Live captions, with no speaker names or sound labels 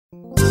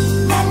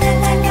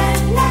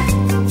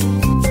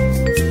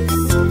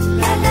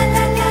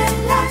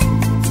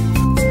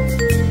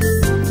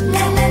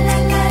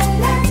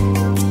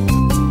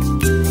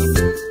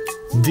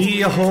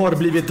har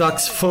blivit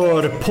dags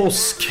för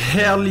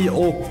påskhelg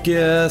och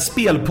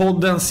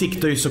spelpodden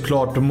siktar ju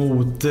såklart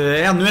mot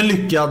ännu en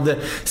lyckad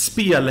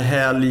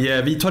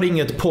spelhelg. Vi tar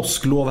inget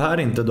påsklov här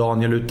inte,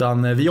 Daniel,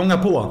 utan vi ångar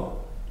på.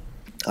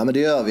 Ja, men det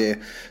gör vi.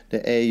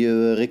 Det är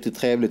ju riktigt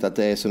trevligt att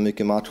det är så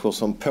mycket matcher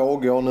som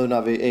pågår nu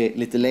när vi är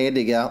lite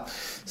lediga,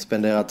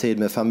 spenderar tid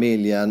med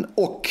familjen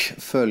och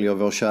följer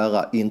vår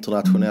kära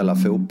internationella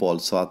fotboll.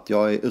 Så att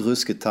jag är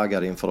ruskigt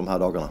taggad inför de här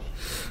dagarna.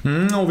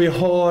 Och vi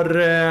har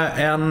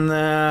en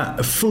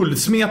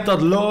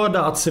fullsmetad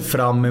lördag att se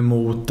fram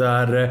emot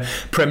där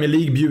Premier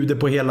League bjuder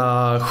på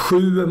hela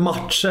 7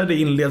 matcher. Det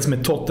inleds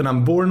med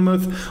Tottenham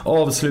Bournemouth,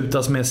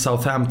 avslutas med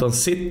Southampton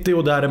City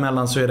och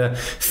däremellan så är det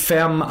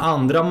 5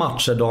 andra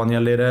matcher.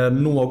 Daniel, är det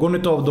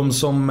någon av dem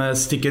som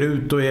sticker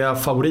ut och är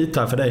favorit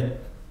här för dig?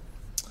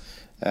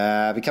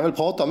 Vi kan väl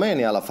prata om en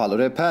i alla fall, och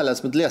det är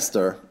Palace mot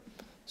Leicester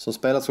som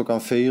spelas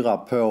klockan 4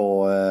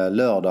 på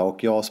lördag.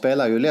 Och jag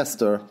spelar ju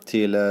Leicester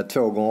till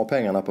 2 gånger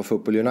pengarna på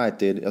Football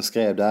United. Jag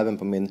skrev det även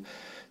på min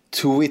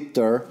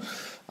Twitter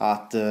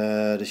att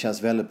det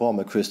känns väldigt bra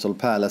med Crystal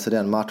Palace i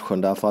den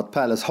matchen, därför att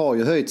Palace har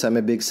ju höjt sig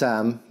med Big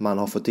Sam. Man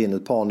har fått in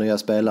ett par nya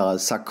spelare.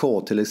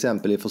 Sakho till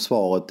exempel i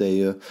försvaret är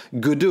ju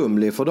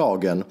gudomlig för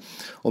dagen.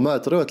 Och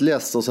möter då ett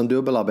Leicester som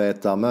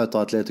dubbelarbetar, möter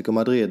Atletico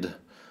Madrid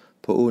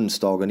på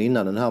onsdagen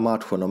innan den här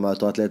matchen och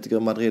möter Atletico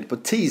Madrid på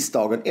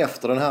tisdagen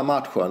efter den här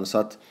matchen. Så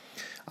att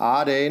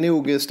ja, det är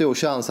nog stor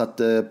chans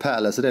att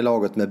Palace är det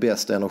laget med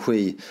bäst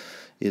energi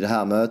i det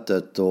här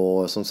mötet.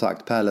 Och som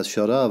sagt, Palace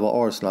körde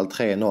över Arsenal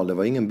 3-0. Det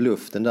var ingen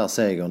bluff den där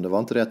segern. Det var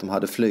inte det att de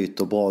hade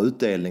flyt och bra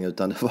utdelning,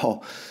 utan det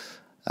var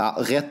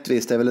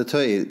rättvist. Det är väl ett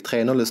höj.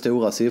 3-0 är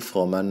stora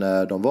siffror,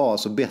 men de var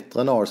alltså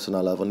bättre än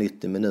Arsenal över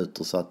 90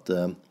 minuter. Så att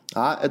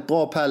ett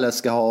bra Palace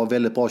ska ha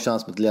väldigt bra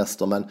chans mot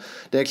Leicester. Men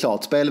det är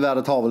klart,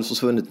 spelvärdet har väl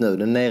försvunnit nu.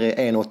 Den är nere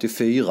i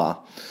 1,84.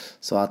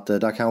 Så att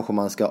där kanske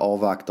man ska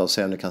avvakta och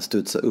se om det kan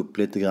studsa upp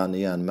lite grann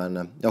igen.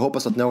 Men jag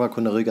hoppas att några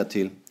kunde rygga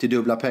till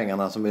dubbla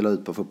pengarna som vill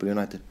ut på Football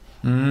United.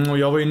 Och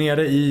jag var ju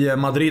nere i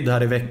Madrid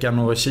här i veckan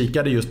och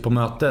kikade just på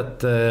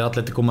mötet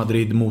Atletico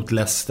Madrid mot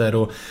Leicester.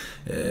 Och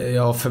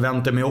jag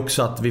förväntar mig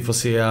också att vi får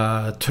se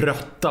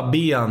trötta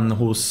ben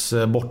hos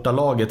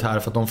bortalaget här,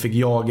 för att de fick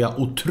jaga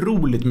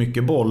otroligt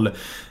mycket boll.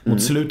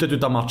 Mot slutet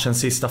utav matchen,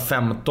 sista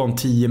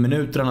 15-10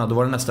 minuterna, då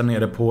var det nästan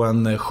nere på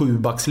en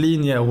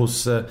 7-backslinje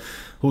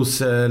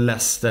hos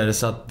Leicester.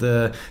 Så att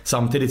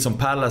samtidigt som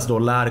Palace då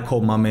lär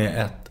komma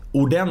med ett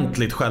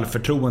ordentligt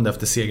självförtroende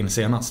efter segern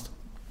senast.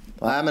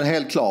 Nej, men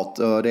helt klart,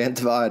 det är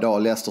inte varje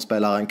dag Leicester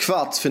spelar en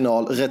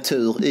kvartsfinal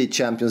retur i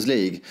Champions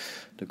League.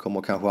 Det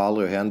kommer kanske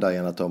aldrig att hända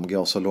igen att de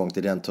går så långt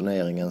i den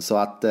turneringen. Så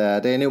att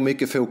det är nog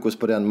mycket fokus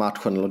på den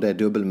matchen eller det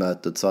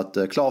dubbelmötet. Så att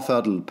klar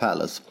fördel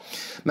Palace.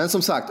 Men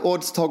som sagt,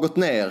 odds har gått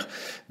ner.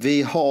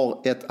 Vi har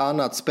ett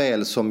annat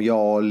spel som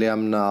jag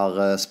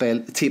lämnar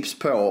speltips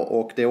på,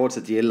 och det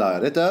oddset gillar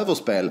jag. Det är ett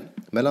överspel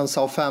mellan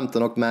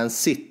Southampton och Man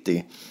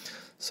City.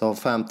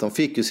 Southampton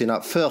fick ju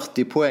sina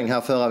 40 poäng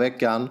här förra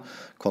veckan.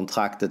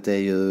 Kontraktet är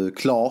ju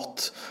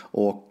klart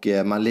och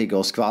man ligger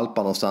och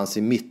skvalpar någonstans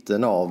i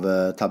mitten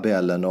av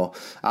tabellen. Och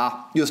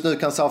just nu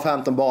kan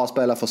Southampton bara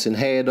spela för sin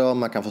heder,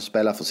 man kan få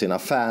spela för sina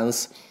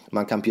fans,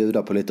 man kan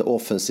bjuda på lite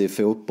offensiv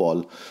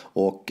fotboll.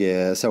 Och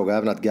såg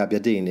även att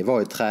Gabbiadini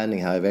var i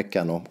träning här i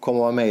veckan och kommer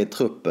vara med i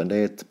truppen. Det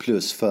är ett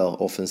plus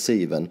för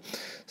offensiven.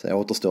 Så jag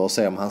återstår att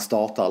se om han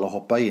startar eller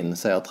hoppar in,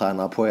 säger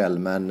tränare på L,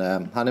 men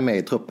han är med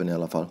i truppen i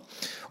alla fall.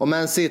 Och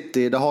Man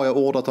City, det har jag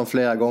ordat om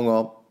flera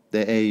gånger.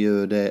 Det är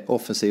ju det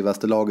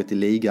offensivaste laget i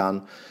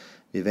ligan.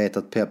 Vi vet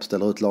att Pep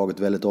ställer ut laget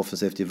väldigt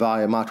offensivt i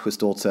varje match i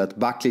stort sett.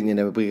 Backlinjen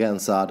är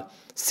begränsad.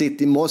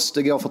 City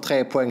måste gå för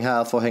 3 poäng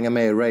här för att hänga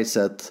med i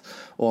racet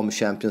om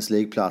Champions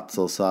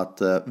League-platser. Så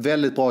att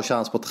väldigt bra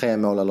chans på 3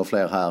 mål eller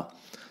fler här.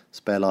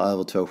 Spelar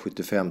över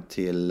 2,75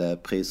 till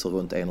priser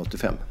runt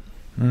 1,85.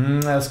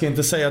 Jag ska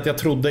inte säga att jag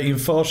trodde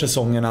inför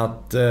säsongen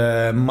att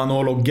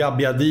Manolo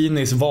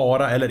Gabbiadinis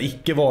vara eller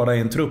icke vara i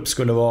en trupp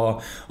skulle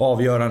vara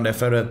avgörande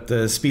för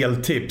ett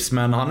speltips.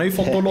 Men han har ju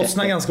fått att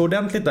lossna ganska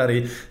ordentligt där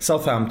i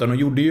Southampton och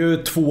gjorde ju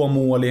 2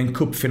 mål i en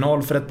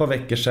cupfinal för ett par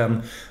veckor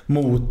sedan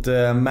mot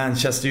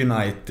Manchester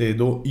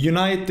United. Och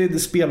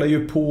United spelar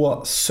ju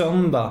på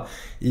söndag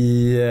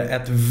i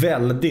ett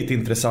väldigt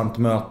intressant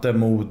möte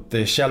mot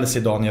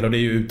Chelsea, Daniel. Och det är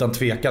ju utan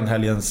tvekan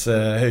helgens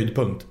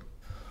höjdpunkt.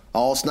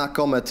 Ja,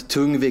 snacka om ett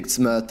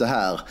tungviktsmöte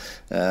här.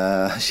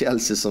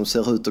 Chelsea som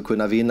ser ut att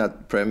kunna vinna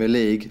Premier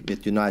League,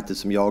 ett United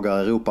som jagar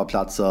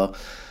Europaplatser.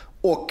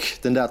 Och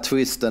den där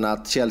twisten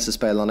att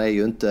Chelsea-spelarna är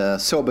ju inte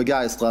så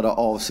begeistrade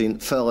av sin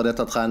före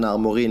detta tränare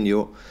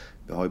Mourinho.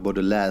 Vi har ju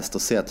både läst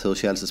och sett hur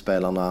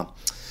Chelsea-spelarna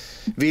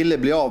ville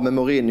bli av med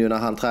Mourinho när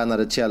han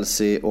tränade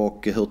Chelsea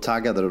och hur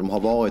taggade de har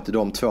varit i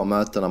de 2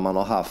 mötena man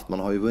har haft. Man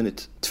har ju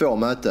vunnit 2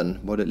 möten,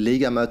 både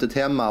ligamötet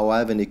hemma och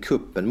även i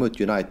kuppen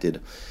mot United.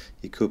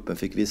 I kuppen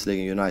fick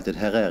visserligen United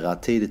Herrera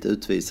tidigt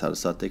utvisad,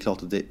 så att det är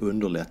klart att det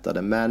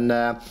underlättade. Men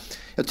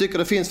jag tycker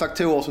det finns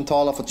faktorer som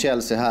talar för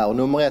Chelsea här. Och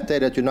nummer 1 är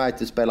det att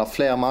United spelar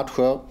fler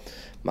matcher.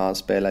 Man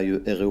spelar ju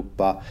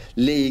Europa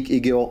League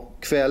igår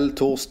kväll,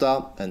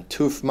 torsdag. En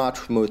tuff match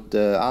mot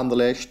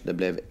Anderlecht. Det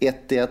blev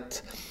 1-1.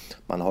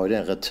 Man har ju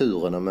den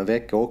returen om en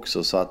vecka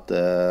också, så att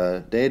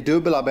det är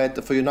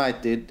dubbelarbete för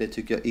United. Det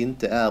tycker jag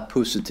inte är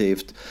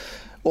positivt.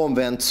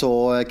 Omvänt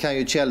så kan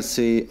ju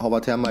Chelsea ha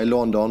varit hemma i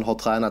London, har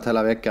tränat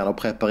hela veckan och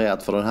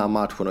preparerat för den här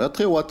matchen. Och jag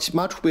tror att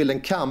matchbilden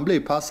kan bli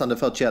passande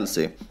för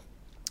Chelsea.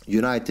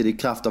 United i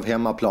kraft av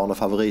hemmaplan och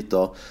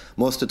favoriter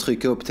måste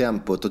trycka upp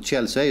tempot, och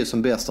Chelsea är ju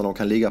som bäst när de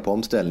kan ligga på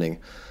omställning.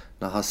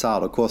 När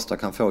Hazard och Costa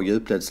kan få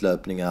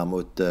djupledslöpningar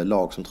mot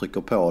lag som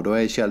trycker på, då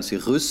är Chelsea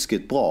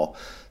ruskigt bra.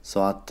 Så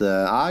att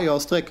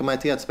jag sträcker mig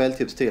till ett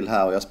speltips till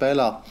här, och jag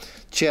spelar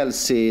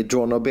Chelsea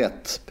draw no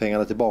bet,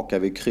 pengarna tillbaka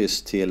vid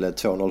kryss till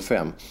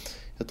 2,05.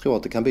 Jag tror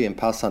att det kan bli en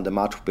passande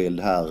matchbild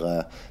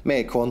här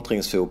med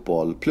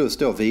kontringsfotboll plus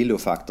då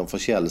vilofaktorn för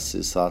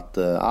Chelsea. Så att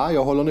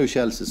jag håller nu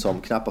Chelsea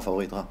som knappa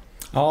favoriter här.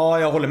 Ja,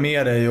 jag håller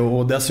med dig,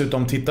 och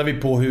dessutom tittar vi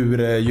på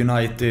hur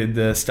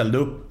United ställde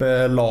upp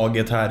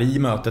laget här i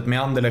mötet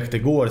med Anderlecht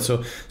igår,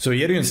 så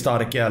är det ju en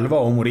stark elva,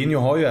 och Mourinho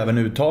har ju även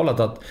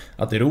uttalat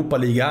att Europa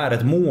League är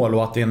ett mål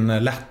och att det är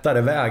en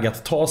lättare väg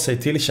att ta sig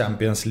till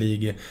Champions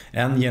League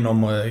än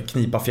genom att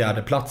knipa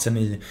fjärdeplatsen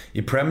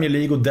i Premier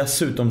League, och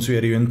dessutom så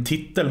är det ju en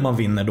titel man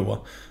vinner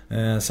då.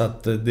 Så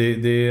att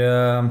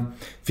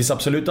det finns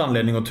absolut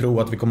anledning att tro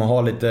att vi kommer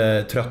ha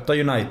lite trötta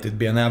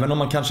United-ben. Även om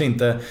man kanske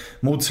inte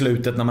mot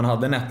slutet, när man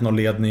hade en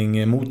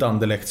 1-0-ledning mot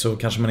Anderlecht, så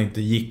kanske man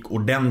inte gick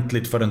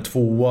ordentligt för en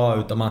tvåa,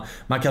 utan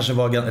man kanske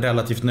var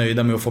relativt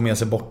nöjda med att få med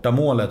sig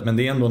bortamålet. Men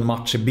det är ändå en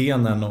match i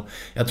benen, och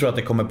jag tror att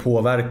det kommer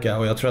påverka.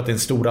 Och jag tror att det är en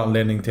stor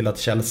anledning till att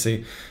Chelsea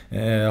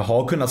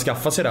har kunnat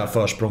skaffa sig det här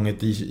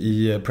försprånget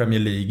i Premier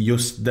League.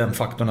 Just den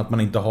faktorn att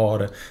man inte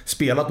har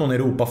spelat någon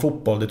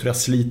Europa-fotboll. Det tror jag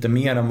sliter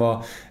mer än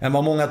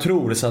vad många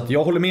tror. Så att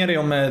jag håller med dig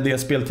om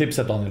det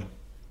speltipset, Daniel.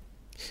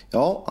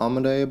 Ja,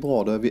 men det är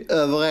bra. Då är vi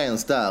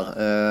överens där.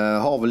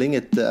 Har väl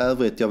inget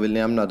övrigt jag vill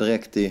nämna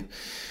direkt i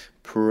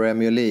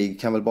Premier League.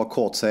 Kan väl bara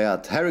kort säga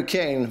att Harry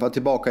Kane var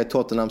tillbaka i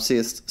Tottenham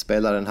sist.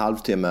 Spelade en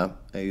halvtimme.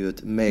 Det är ju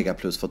ett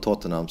megaplus för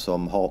Tottenham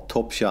som har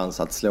toppchans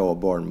att slå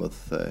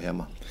Bournemouth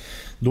hemma.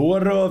 Då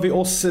rör vi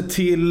oss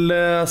till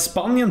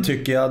Spanien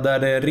tycker jag, där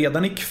det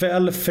redan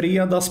ikväll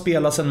fredag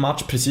spelas en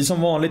match precis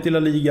som vanligt i La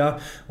Liga,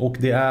 och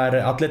det är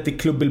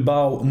Athletic Club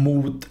Bilbao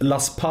mot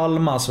Las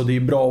Palmas, och det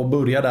är bra att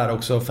börja där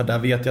också, för där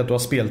vet jag att du har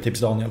speltips,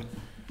 Daniel.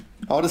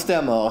 Ja, det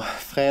stämmer.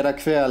 Fredag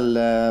kväll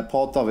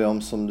pratar vi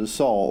om, som du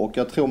sa, och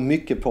jag tror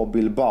mycket på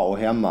Bilbao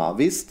hemma.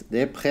 Visst,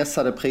 det är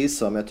pressade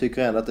priser, men jag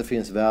tycker ändå att det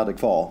finns värde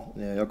kvar.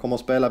 Jag kommer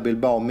att spela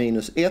Bilbao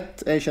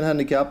 -1 Asian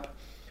Handicap.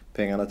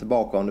 Pengarna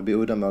tillbaka om det blir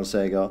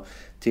uddamålsseger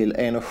till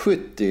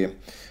 1,70.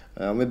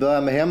 Om vi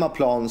börjar med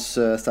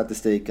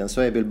hemmaplansstatistiken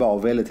så är Bilbao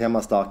väldigt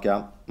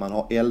hemmastarka. Man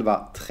har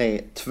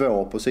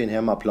 11-3-2 på sin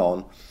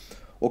hemmaplan.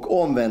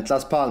 Och omvänt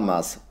Las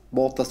Palmas,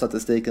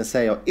 bortastatistiken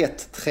säger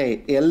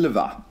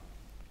 1-3-11.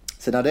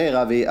 Sen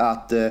adderar vi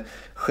att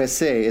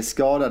Jesse är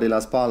skadad i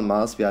Las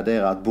Palmas. Vi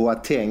adderar att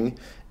Boateng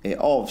är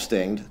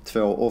avstängd.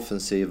 2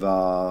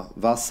 offensiva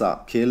vassa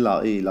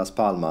killar i Las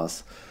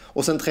Palmas.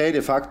 Och sen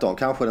tredje faktorn,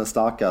 kanske den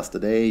starkaste,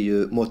 det är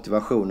ju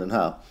motivationen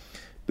här.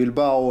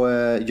 Bilbao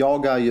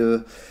jagar ju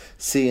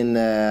sin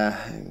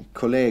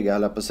kollega,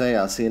 eller på att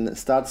säga, sin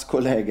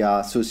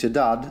stadskollega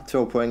Sociedad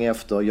 2 poäng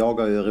efter,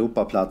 jagar ju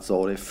Europaplatser,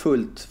 och det är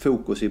fullt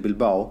fokus i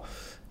Bilbao.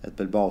 Ett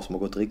Bilbao som har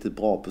gått riktigt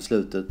bra på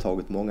slutet,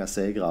 tagit många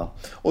segrar.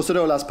 Och så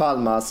då Las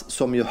Palmas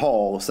som ju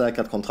har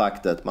säkrat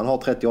kontraktet. Man har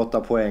 38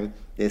 poäng,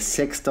 det är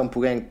 16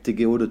 poäng till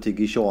godo till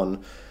Gijon.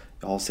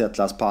 Jag har sett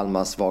Las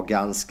Palmas vara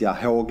ganska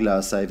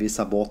håglösa i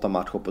vissa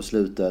bortamatcher på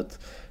slutet.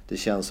 Det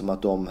känns som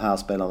att de här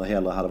spelarna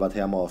hellre hade varit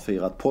hemma och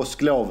firat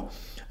påsklov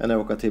än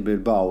åka till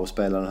Bilbao och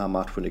spela den här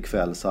matchen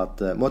ikväll. Så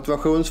att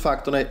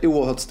motivationsfaktorn är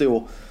oerhört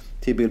stor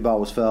till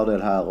Bilbaos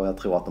fördel här, och jag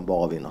tror att de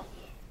bara vinner.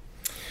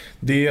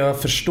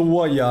 Det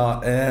förstår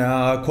jag.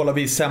 Kollar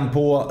vi sen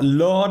på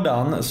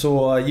lördagen,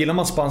 så gillar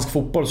man spansk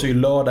fotboll så är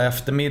lördag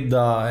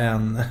eftermiddag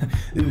en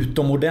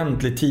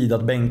utomordentlig tid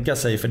att bänka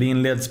sig. För det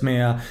inleds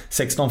med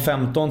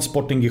 16:15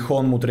 Sporting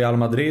Gijon mot Real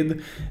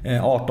Madrid,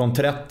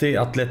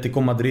 18:30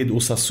 Atletico Madrid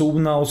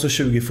Osasuna, och så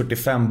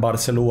 20:45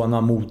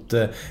 Barcelona mot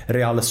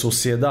Real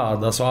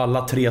Sociedad. Alltså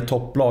alla 3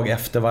 topplag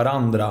efter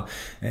varandra.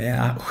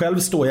 Själv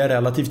står jag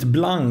relativt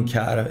blank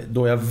här,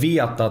 då jag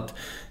vet att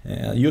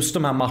just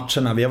de här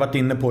matcherna, vi har varit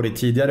inne på det i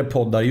tidigare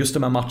poddar, just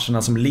de här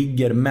matcherna som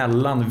ligger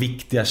mellan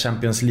viktiga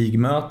Champions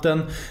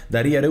League-möten,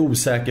 där är det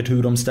osäkert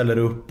hur de ställer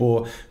upp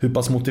och hur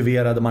pass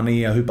motiverade man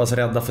är, hur pass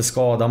rädda för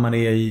skada man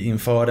är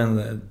inför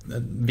en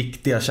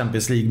viktiga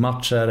Champions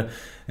League-matcher.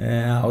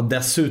 Och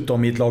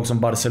dessutom i ett lag som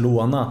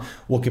Barcelona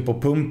åker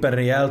på pumpen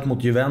rejält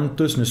mot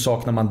Juventus. Nu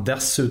saknar man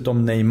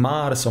dessutom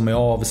Neymar som är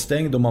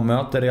avstängd, och man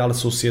möter Real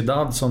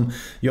Sociedad som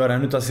gör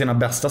en av sina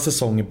bästa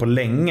säsonger på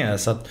länge.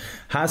 Så att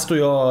här står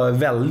jag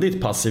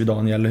väldigt passiv,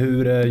 Daniel.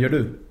 Hur gör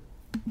du?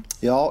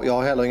 Ja, jag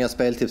har heller inga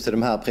speltips i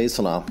de här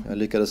priserna. Jag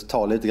lyckades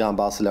ta lite grann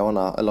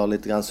Barcelona, eller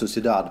lite grann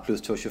Sociedad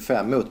plus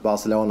 2,25 mot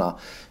Barcelona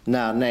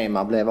när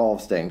Neymar blev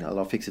avstängd,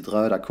 eller fick sitt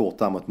röda kort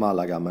där mot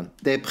Malaga. Men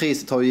det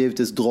priset har ju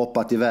givetvis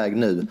droppat iväg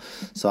nu,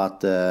 så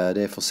att det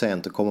är för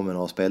sent att komma med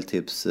några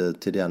speltips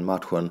till den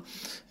matchen.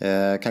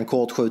 Kan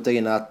kort skjuta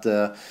in att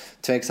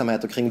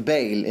tveksamheter kring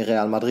Bale i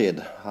Real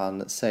Madrid.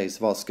 Han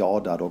sägs vara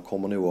skadad och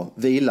kommer nog att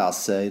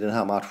vilas i den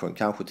här matchen.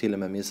 Kanske till och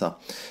med missa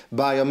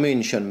Bayern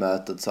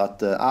München-mötet. Så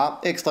att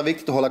extra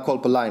viktigt att hålla koll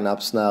på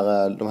lineups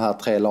när de här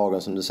tre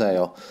lagen som du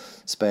säger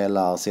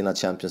spelar sina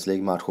Champions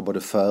League-matcher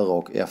både före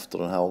och efter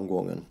den här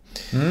omgången.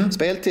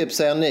 Speltips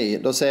säger ni.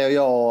 Då säger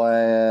jag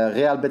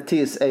Real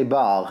Betis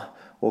Eibar.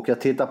 Och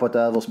jag tittar på ett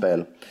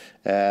överspel.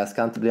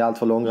 Ska inte bli allt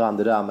för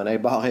långrandig där, men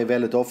Eibar är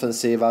väldigt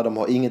offensiva. De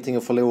har ingenting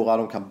att förlora.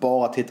 De kan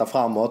bara titta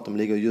framåt. De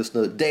ligger just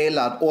nu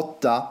delad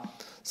 8.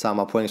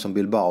 Samma poäng som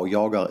Bilbao.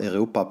 Jagar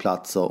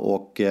Europaplatser.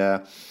 Och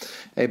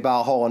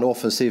Eibar har en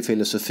offensiv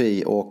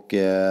filosofi och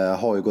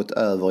har ju gått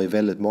över i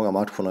väldigt många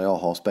matcher när jag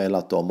har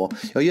spelat dem. Och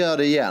jag gör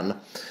det igen.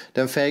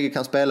 Den fege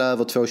kan spela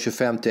över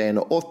 2,25 till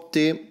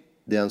 1,80.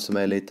 Den som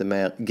är lite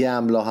mer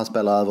gambler, han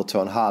spelar över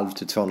 2,5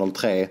 till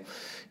 2,03.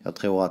 Jag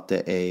tror att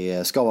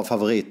det ska vara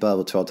favorit på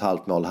över 2,5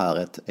 mål här.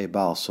 Ett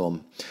Eibar som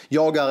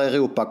jagar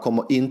Europa,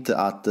 kommer inte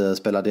att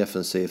spela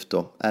defensivt.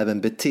 Och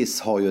även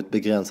Betis har ju ett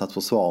begränsat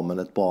försvar men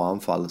ett bra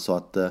anfall. Så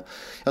att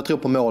jag tror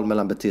på mål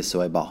mellan Betis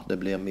och Eibar. Det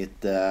blir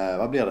mitt,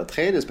 vad blir det?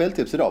 3:e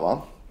speltips idag, va?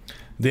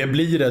 Det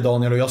blir det,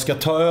 Daniel, och jag ska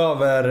ta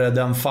över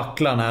den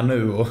facklan här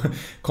nu och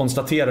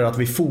konstaterar att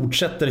vi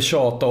fortsätter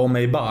tjata om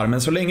Eibar.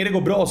 Men så länge det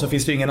går bra så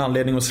finns det ingen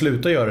anledning att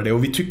sluta göra det.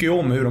 Och vi tycker ju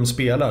om hur de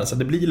spelar, så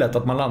det blir lätt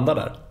att man landar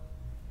där.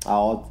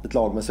 Ja, ett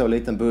lag med så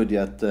liten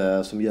budget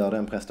som gör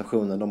den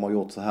prestationen de har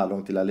gjort så här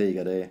långt i La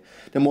Liga.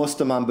 Det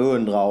måste man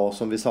beundra, och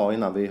som vi sa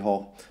innan, vi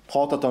har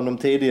pratat om dem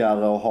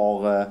tidigare och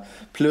har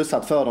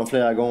plussat för dem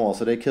flera gånger.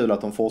 Så det är kul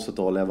att de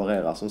fortsätter att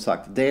leverera. Som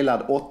sagt,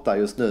 delad 8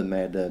 just nu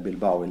med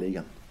Bilbao i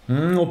ligan.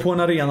 Och på en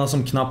arena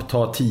som knappt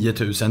tar 10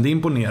 000, det är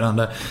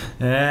imponerande.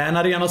 En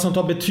arena som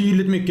tar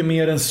betydligt mycket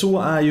mer än så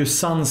är ju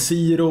San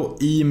Siro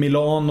i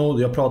Milano.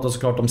 Jag pratar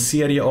såklart om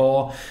Serie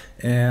A.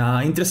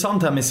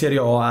 Intressant här med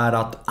Serie A är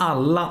att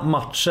alla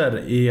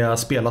matcher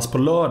spelas på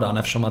lördagen,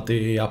 eftersom att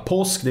det är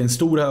påsk, det är en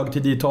stor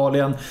högtid i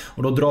Italien,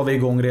 och då drar vi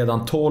igång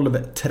redan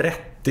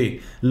 12:30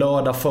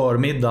 lördag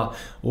förmiddag,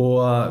 och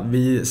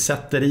vi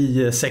sätter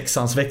i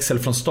sexans växel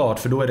från start,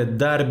 för då är det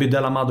Derby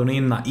della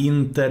Madonnina,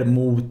 Inter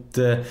mot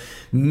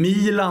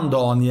Milan,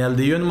 Daniel.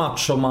 Det är ju en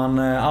match som man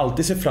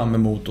alltid ser fram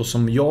emot och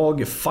som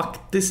jag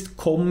faktiskt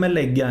kommer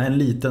lägga en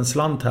liten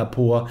slant här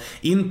på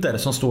Inter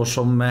som står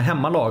som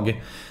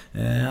hemmalag.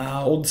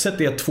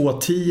 Oddset är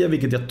 2,10,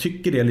 vilket jag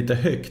tycker är lite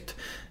högt.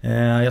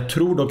 Jag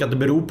tror dock att det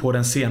beror på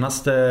den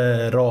senaste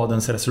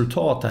radens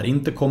resultat här.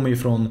 Inte kommer ju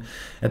från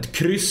ett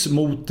kryss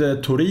mot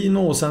Torino,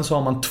 och sen så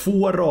har man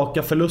 2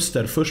 raka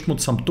förluster. Först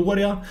mot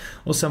Sampdoria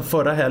och sen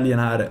förra helgen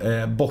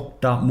här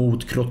borta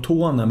mot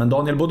Crotone. Men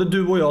Daniel, både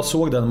du och jag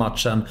såg den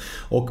matchen,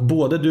 och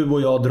både du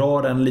och jag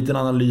drar en liten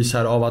analys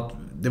här av att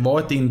det var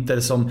ett Inter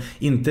som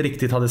inte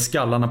riktigt hade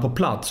skallarna på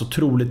plats, och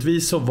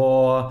troligtvis så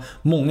var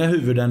många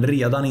huvuden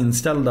redan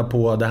inställda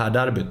på det här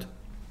derbyt.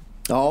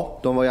 Ja,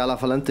 de var i alla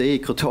fall inte i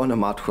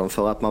Crotone-matchen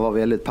för att man var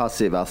väldigt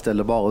passiva,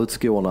 ställde bara ut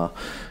skorna.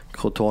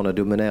 Crotone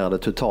dominerade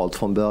totalt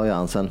från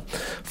början. Sen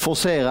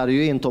forcerade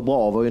ju Inter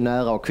bra, var ju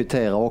nära att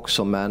kvittera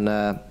också, men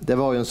det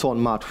var ju en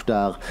sån match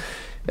där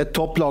ett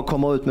topplag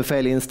kommer ut med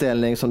fel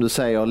inställning, som du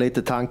säger.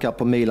 Lite tankar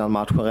på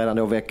Milan-matchen redan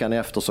då veckan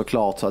efter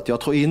såklart. Så att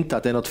jag tror inte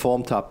att det är något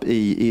formtapp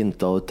i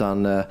Inter,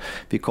 utan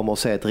vi kommer att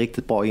se ett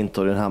riktigt bra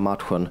Inter i den här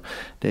matchen.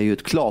 Det är ju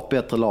ett klart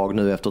bättre lag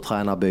nu efter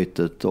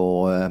tränarbytet,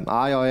 och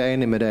jag är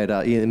enig med dig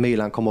där.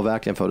 Milan kommer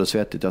verkligen få det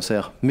svettigt. Jag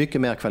ser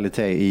mycket mer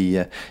kvalitet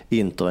i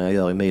Inter än jag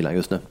gör i Milan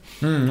just nu.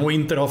 Och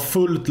Inter har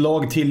fullt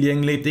lag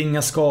tillgängligt,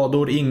 inga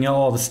skador, inga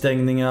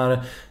avstängningar,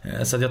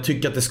 så att jag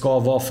tycker att det ska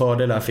vara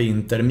fördelar för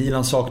Inter.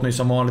 Milan saknar ju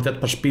som vanligt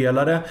ett par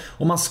spelare,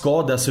 och man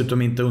ska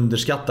dessutom inte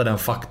underskatta den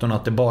faktorn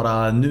att det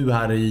bara nu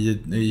här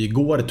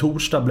igår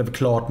torsdag blev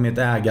klart med ett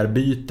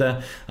ägarbyte.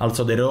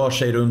 Alltså det rör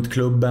sig runt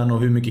klubben, och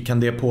hur mycket kan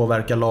det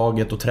påverka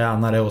laget och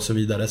tränare och så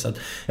vidare. Så att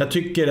jag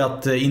tycker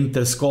att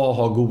Inter ska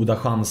ha goda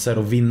chanser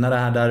att vinna det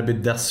här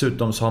derbyt.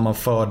 Dessutom så har man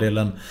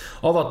fördelen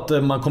av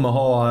att man kommer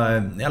ha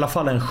i alla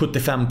fall en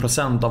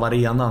 75% av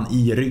arenan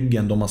i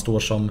ryggen då man står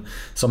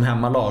som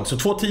hemmalag. Så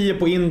 2,10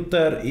 på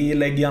Inter,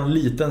 lägger en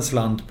liten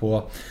slant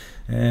på.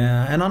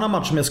 En annan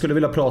match som jag skulle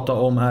vilja prata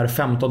om är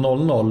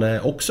 15:00,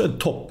 också en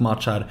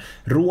toppmatch här.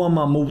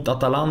 Roma mot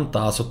Atalanta,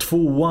 alltså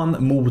 2:an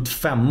mot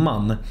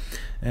 5:an.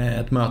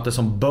 Ett möte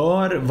som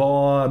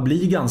bör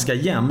bli ganska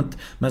jämnt,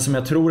 men som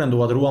jag tror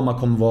ändå att Roma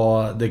kommer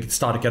vara det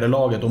starkare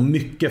laget, och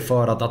mycket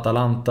för att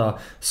Atalanta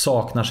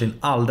saknar sin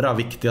allra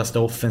viktigaste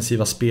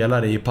offensiva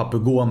spelare i Papu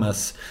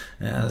Gomes.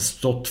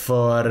 Stått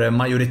för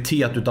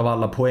majoritet utav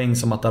alla poäng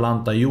som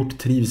Atalanta har gjort,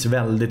 trivs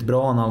väldigt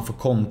bra när han får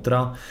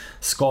kontra,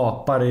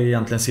 skapar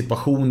egentligen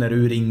situationer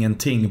ur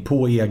ingenting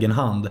på egen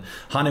hand.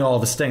 Han är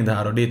avstängd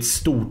här, och det är ett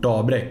stort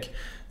avbräck.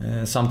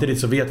 Samtidigt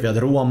så vet vi att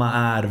Roma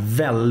är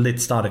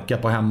väldigt starka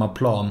på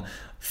hemmaplan.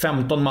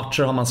 15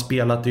 matcher har man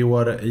spelat i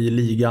år i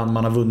ligan.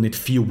 Man har vunnit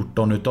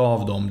 14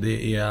 utav dem.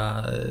 Det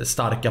är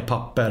starka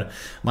papper.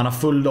 Man har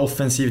full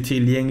offensiv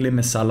tillgänglig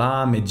med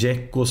Salah, med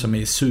Dzeko som är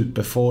i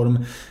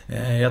superform.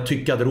 Jag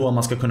tycker att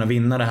Roma ska kunna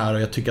vinna det här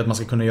och jag tycker att man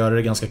ska kunna göra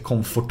det ganska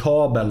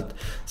komfortabelt.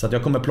 Så att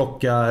jag kommer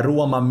plocka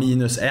Roma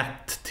 -1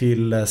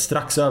 till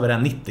strax över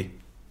 1,90.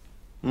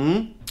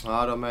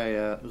 Ja, de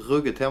är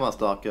ruggigt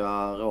hemmastarka,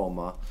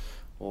 Roma.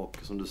 Och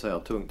som du säger,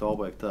 tungt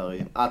avbräck där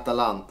i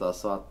Atalanta.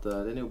 Så att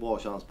det är nog bra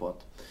chans på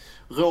att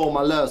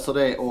Roma löser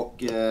det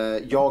och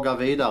jagar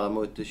vidare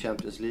mot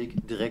Champions League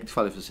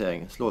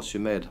direktkvalificering. Slåss ju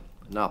med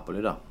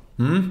Napoli där.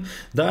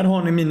 Där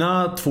har ni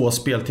mina 2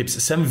 speltips.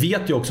 Sen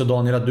vet jag också,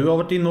 Daniel, att du har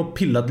varit inne och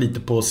pillat lite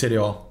på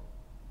Serie A.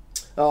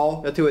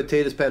 Ja, jag tog ett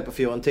tidigt spel på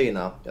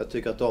Fiorentina. Jag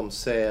tycker att de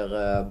ser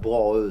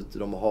bra ut.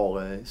 De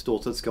har i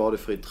stort sett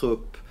skadefri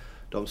trupp.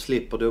 De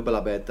slipper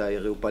dubbelarbeta i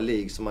Europa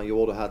League som man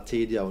gjorde här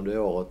tidigare under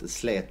året. Det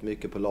slet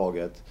mycket på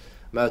laget.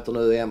 Möter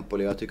nu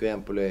Empoli. Jag tycker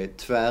Empoli är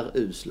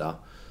tvärusla.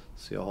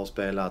 Så jag har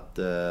spelat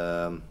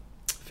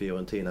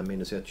Fiorentina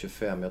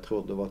 -1,25. Jag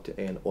tror det var till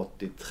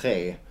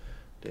 1,83.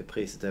 Det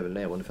priset är väl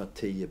ner ungefär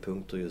 10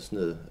 punkter just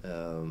nu.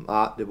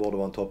 Det borde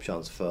vara en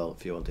toppchans för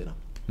Fiorentina.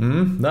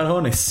 Där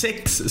har ni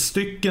 6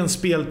 stycken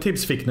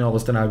speltips fick ni av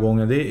oss den här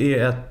gången. Det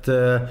är ett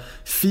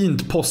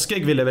fint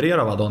påskägg vi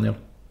levererar, va, Daniel?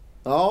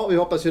 Ja, vi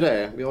hoppas ju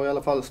det. Vi har i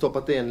alla fall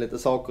stoppat in lite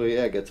saker i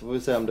ägget. Så får vi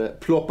se om det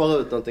ploppar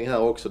ut någonting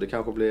här också. Det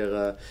kanske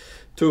blir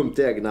tomt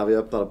ägg när vi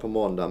öppnar det på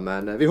måndag.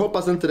 Men vi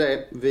hoppas inte det.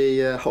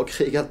 Vi har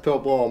krigat på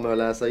bra med att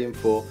läsa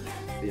info.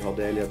 Vi har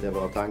delat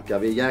våra tankar.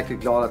 Vi är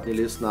jäkligt glada att ni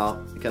lyssnar.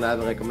 Vi kan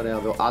även rekommendera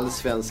vår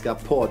allsvenska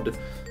podd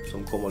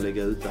som kommer att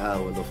ligga ute här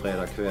under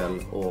fredag kväll.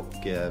 Och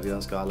vi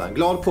önskar alla en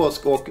glad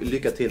påsk och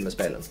lycka till med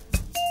spelen.